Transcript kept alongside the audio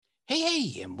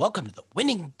Hey, and welcome to the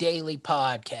Winning Daily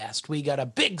Podcast. We got a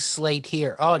big slate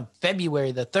here on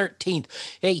February the 13th,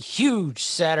 a huge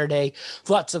Saturday.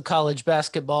 Lots of college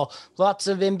basketball, lots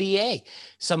of NBA,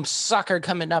 some soccer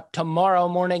coming up tomorrow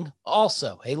morning,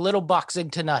 also a little boxing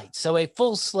tonight. So a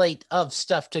full slate of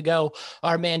stuff to go.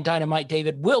 Our man Dynamite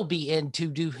David will be in to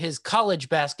do his college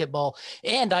basketball,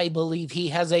 and I believe he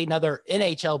has another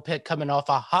NHL pick coming off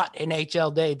a hot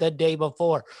NHL day the day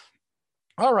before.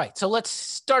 All right, so let's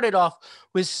start it off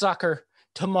with soccer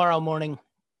tomorrow morning.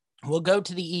 We'll go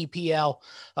to the EPL.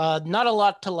 Not a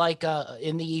lot to like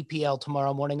in the EPL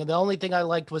tomorrow morning. The only thing I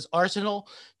liked was Arsenal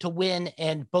to win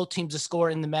and both teams to score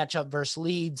in the matchup versus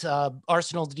Leeds.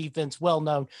 Arsenal's defense, well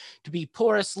known to be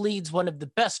porous. Leeds, one of the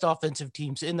best offensive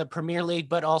teams in the Premier League,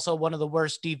 but also one of the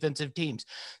worst defensive teams.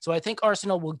 So I think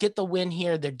Arsenal will get the win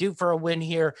here. They're due for a win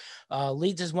here.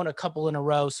 Leeds has won a couple in a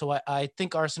row, so I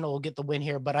think Arsenal will get the win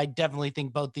here, but I definitely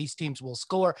think both these teams will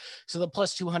score. So the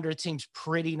plus 200 seems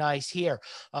pretty nice here.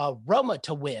 Roma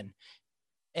to win,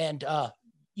 and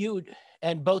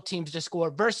both teams to score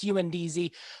versus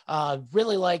UNDZ.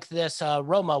 Really like this.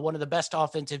 Roma, one of the best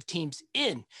offensive teams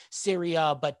in Serie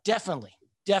A, but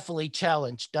definitely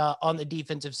challenged on the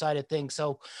defensive side of things.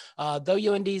 So though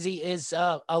UNDZ is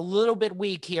a little bit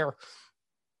weak here,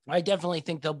 I definitely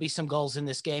think there'll be some goals in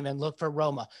this game, and look for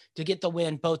Roma to get the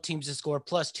win. Both teams to score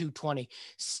plus 220.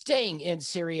 Staying in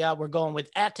Serie A, we're going with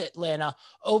Atalanta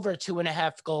over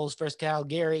 2.5 goals versus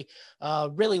Cagliari.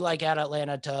 Really like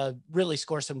Atalanta to really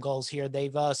score some goals here.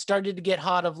 They've started to get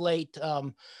hot of late,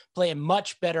 playing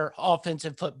much better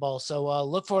offensive football. So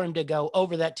look for him to go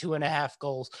over that 2.5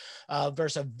 goals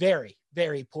versus a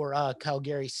very poor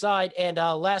Cagliari side. And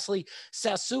lastly,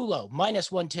 Sassuolo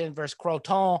minus 110 versus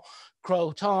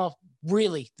Crotone,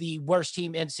 really the worst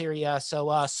team in Serie A. So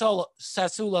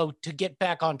Sassuolo to get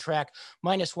back on track,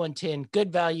 minus 110,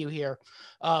 good value here.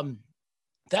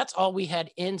 That's all we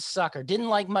had in soccer. Didn't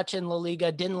like much in La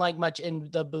Liga, didn't like much in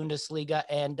the Bundesliga,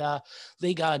 and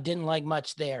Liga didn't like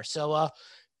much there. So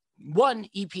one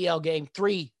EPL game,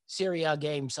 3 Serie A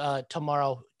games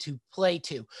tomorrow to play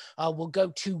to. We'll go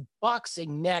to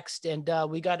boxing next, and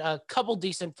we got a couple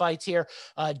decent fights here.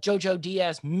 Jojo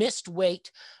Diaz missed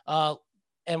weight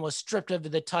and was stripped of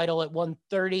the title at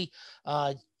 130.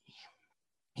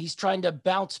 He's trying to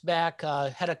bounce back,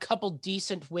 had a couple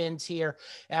decent wins here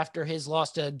after his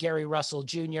loss to Gary Russell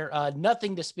Jr.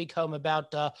 Nothing to speak home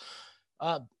about,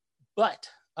 but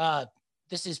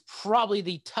this is probably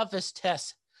the toughest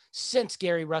test since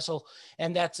Gary Russell,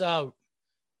 and that's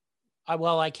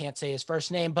I can't say his first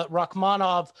name, but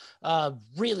Rakhmonov,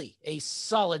 really a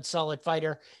solid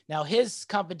fighter. Now his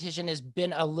competition has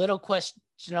been a little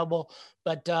questionable,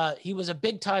 but he was a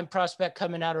big time prospect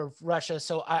coming out of Russia,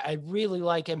 so I really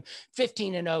like him.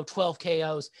 15-0, 12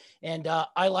 KOs, and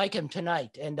I like him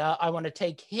tonight, and I want to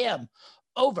take him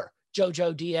over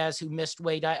Jojo Diaz, who missed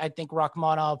weight. I think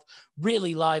Rakhmonov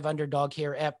really live underdog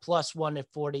here at plus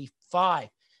 145.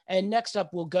 And next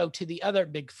up, we'll go to the other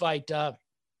big fight.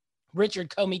 Richard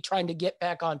Comey trying to get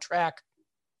back on track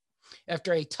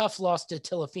after a tough loss to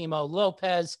Teofimo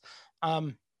Lopez.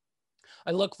 I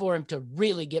look for him to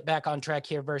really get back on track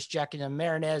here versus Jacqueline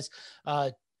Marinez.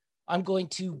 I'm going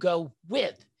to go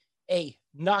with a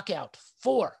knockout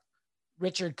for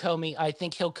Richard Comey. I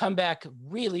think he'll come back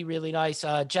really nice.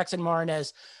 Jackson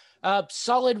Marinez,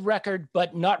 solid record,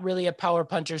 but not really a power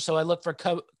puncher. So I look for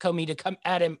Comey to come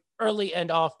at him early and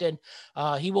often.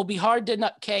 He will be hard to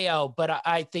not KO, but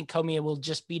I think Comey will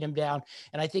just beat him down.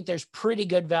 And I think there's pretty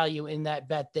good value in that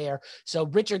bet there. So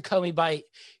Richard Comey by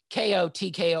KO,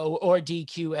 TKO, or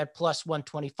DQ at plus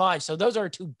 125. So those are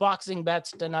 2 boxing bets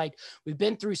tonight. We've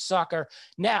been through soccer.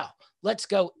 Now let's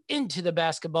go into the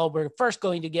basketball. We're first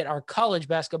going to get our college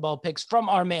basketball picks from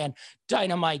our man,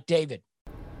 Dynamite David.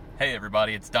 Hey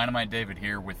everybody, it's Dynamite David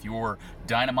here with your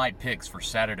Dynamite picks for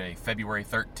Saturday, February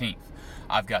 13th.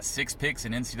 I've got 6 picks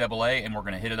in NCAA, and we're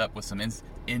going to hit it up with some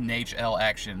NHL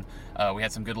action. We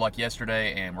had some good luck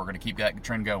yesterday, and we're going to keep that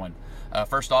trend going.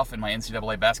 First off, in my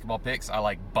NCAA basketball picks, I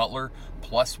like Butler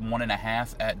plus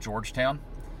 1.5 at Georgetown,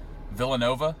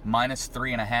 Villanova minus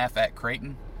 3.5 at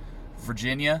Creighton,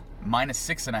 Virginia minus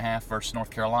 6.5 versus North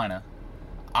Carolina,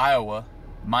 Iowa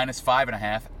minus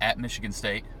 5.5 at Michigan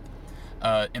State.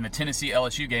 In the Tennessee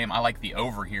LSU game, I like the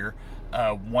over here,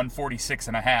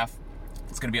 146.5.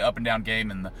 It's going to be an up and down game,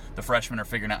 and the freshmen are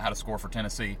figuring out how to score for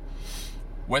Tennessee.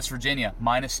 West Virginia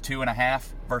minus 2.5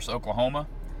 versus Oklahoma.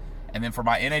 And then for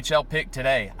my NHL pick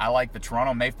today, I like the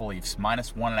Toronto Maple Leafs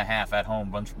minus 1.5 at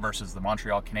home versus the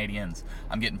Montreal Canadiens.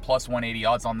 I'm getting plus 180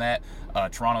 odds on that.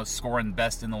 Toronto's scoring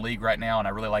best in the league right now, and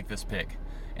I really like this pick.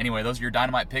 Anyway, those are your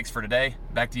Dynamite picks for today.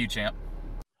 Back to you, champ.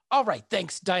 All right,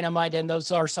 thanks, Dynamite. And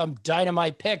those are some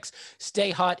Dynamite picks.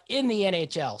 Stay hot in the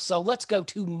NHL. So let's go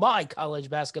to my college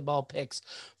basketball picks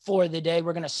for the day.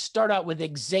 We're going to start out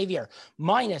with Xavier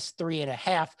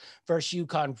 -3.5 versus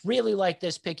UConn. Really like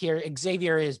this pick here.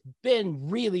 Xavier has been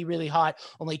really, really hot.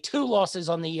 Only 2 losses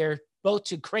on the year, both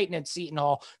to Creighton and Seton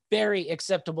Hall. Very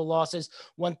acceptable losses.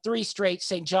 Won 3 straight,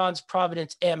 St. John's,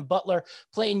 Providence, and Butler.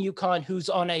 Playing UConn, who's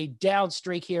on a down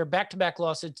streak here. Back-to-back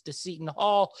losses to Seton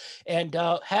Hall, and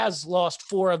has lost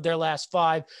 4 of their last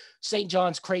 5. St.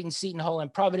 John's, Creighton, Seton Hall,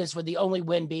 and Providence, with the only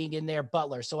win being in their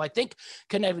Butler. So I think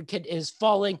Connecticut is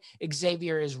falling.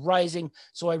 Xavier is rising.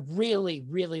 So I really,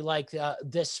 really like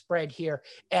this spread here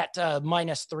at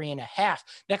 -3.5.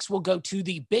 Next, we'll go to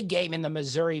the big game in the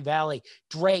Missouri Valley.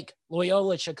 Drake,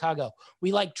 Loyola, Chicago.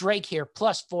 We like Drake here,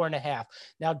 +4.5.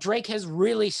 Now, Drake has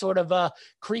really sort of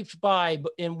creeped by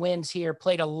in wins here,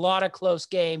 played a lot of close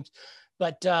games,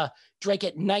 but Drake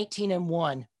at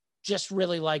 19-1. Just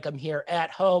really like him here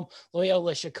at home.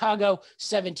 Loyola, Chicago,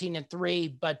 17-3,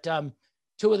 but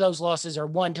 2 of those losses are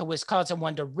 1 to Wisconsin,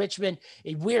 1 to Richmond.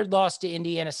 A weird loss to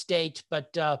Indiana State,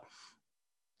 but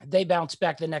they bounced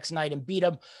back the next night and beat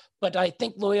them. But I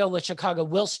think Loyola Chicago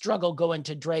will struggle going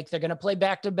to Drake. They're going to play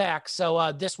back-to-back,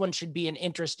 so this one should be an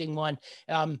interesting one.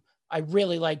 I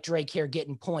really like Drake here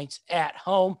getting points at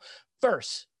home.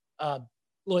 First,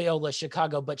 Loyola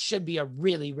Chicago, but should be a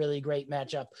really, really great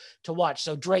matchup to watch.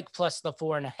 So Drake plus the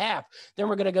 4.5. Then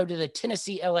we're going to go to the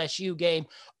Tennessee LSU game,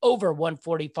 over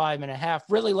 145.5.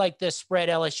 Really like this spread.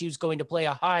 LSU is going to play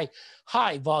a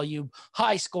high volume,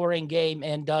 high scoring game.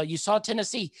 And you saw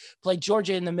Tennessee play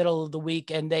Georgia in the middle of the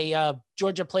week, and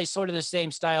Georgia plays sort of the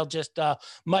same style, just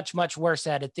much, much worse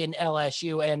at it than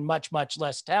LSU and much, much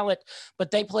less talent, but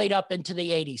they played up into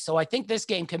the 80s. So I think this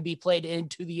game can be played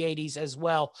into the 80s as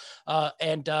well.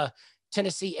 And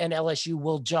Tennessee and LSU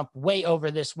will jump way over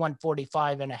this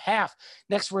 145.5.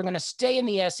 Next, we're going to stay in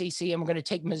the SEC, and we're going to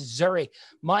take Missouri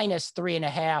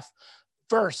 -3.5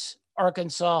 versus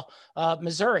Arkansas.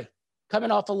 Missouri coming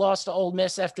off a loss to Ole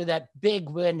Miss after that big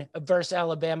win versus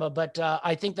Alabama, but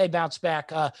I think they bounce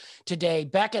back today.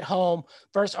 Back at home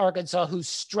versus Arkansas, who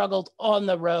struggled on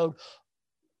the road.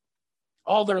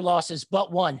 All their losses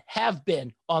but one have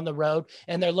been on the road,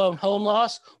 and their lone home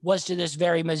loss was to this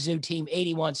very Mizzou team,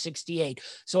 81-68.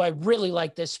 So I really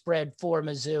like this spread for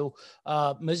Mizzou.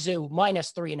 Mizzou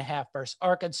 -3.5 versus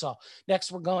Arkansas.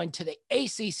 Next, we're going to the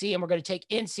ACC, and we're going to take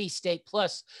NC State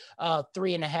plus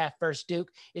 3.5 versus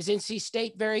Duke. Is NC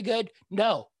State very good?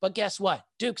 No, but guess what?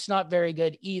 Duke's not very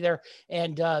good either,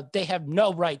 and they have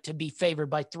no right to be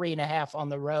favored by 3.5 on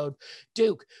the road.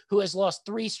 Duke, who has lost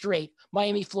 3 straight,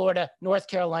 Miami, Florida, North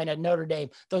Carolina, Notre Dame.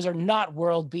 Those are not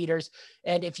world beaters.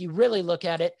 And if you really look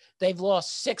at it, they've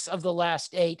lost 6 of the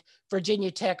last 8.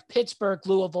 Virginia Tech, Pittsburgh,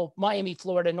 Louisville, Miami,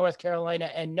 Florida, North Carolina,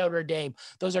 and Notre Dame.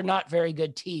 Those are not very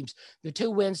good teams. The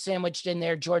 2 wins sandwiched in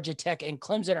there, Georgia Tech and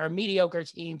Clemson, are mediocre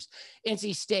teams.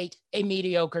 NC State, a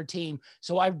mediocre team.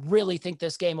 So I really think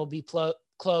this game will be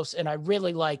close, and I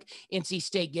really like NC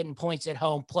State getting points at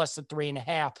home plus the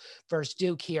 3.5 versus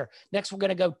Duke here. Next, we're going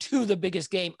to go to the biggest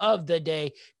game of the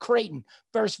day, Creighton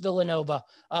versus Villanova.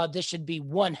 This should be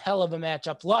one hell of a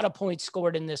matchup. A lot of points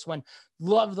scored in this one.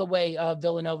 Love the way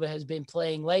Villanova has been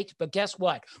playing late, but guess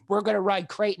what? We're going to ride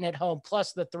Creighton at home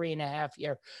plus the 3.5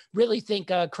 here. Really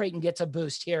think Creighton gets a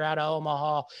boost here out of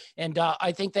Omaha, and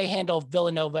I think they handle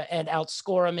Villanova and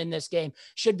outscore them in this game.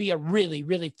 Should be a really,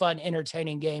 really fun,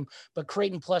 entertaining game, but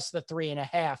Creighton plus the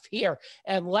 3.5 here.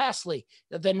 And lastly,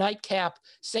 the nightcap,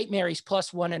 St. Mary's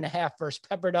plus 1.5 versus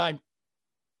Pepperdine.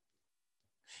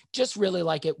 Just really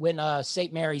like it when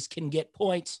St. Mary's can get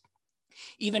points.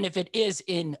 Even if it is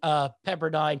in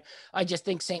Pepperdine, I just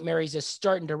think St. Mary's is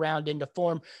starting to round into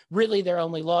form. Really, their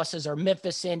only losses are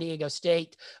Memphis, San Diego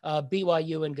State,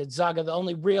 BYU, and Gonzaga. The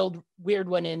only real weird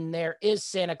one in there is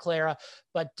Santa Clara.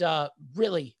 But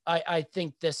really, I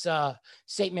think this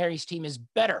St. Mary's team is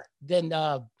better than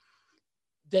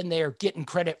they're getting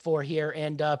credit for here.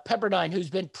 And Pepperdine, who's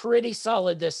been pretty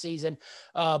solid this season,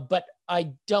 but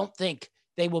I don't think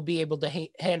they will be able to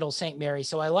handle St. Mary's.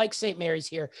 So I like St. Mary's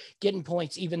here getting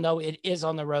points, even though it is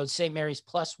on the road. St. Mary's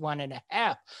plus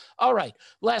 1.5. All right,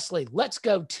 Leslie, let's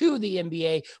go to the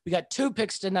NBA. We got 2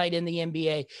 picks tonight in the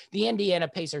NBA. The Indiana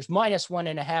Pacers minus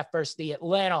 1.5 versus the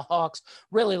Atlanta Hawks.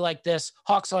 Really like this.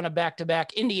 Hawks on a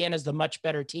back-to-back. Indiana's the much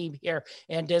better team here.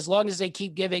 And as long as they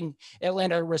keep giving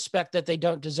Atlanta respect that they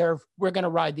don't deserve, we're going to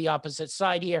ride the opposite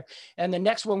side here. And the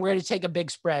next one, we're going to take a big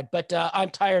spread. But I'm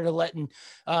tired of letting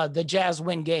the Jazz win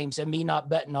win games and me not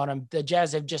betting on them. The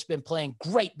Jazz have just been playing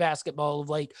great basketball of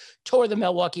late, tore the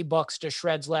Milwaukee Bucks to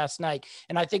shreds last night.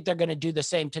 And I think they're going to do the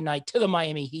same tonight to the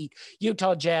Miami Heat.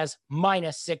 Utah Jazz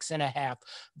 -6.5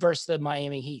 versus the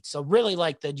Miami Heat. So really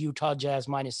like the Utah Jazz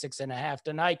 -6.5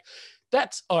 tonight.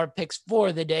 That's our picks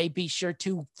for the day. Be sure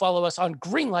to follow us on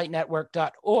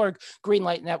greenlightnetwork.org,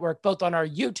 Greenlight Network, both on our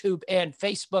YouTube and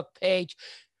Facebook page.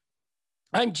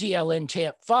 I'm GLN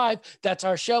Champ 5. That's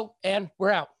our show, and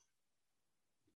we're out.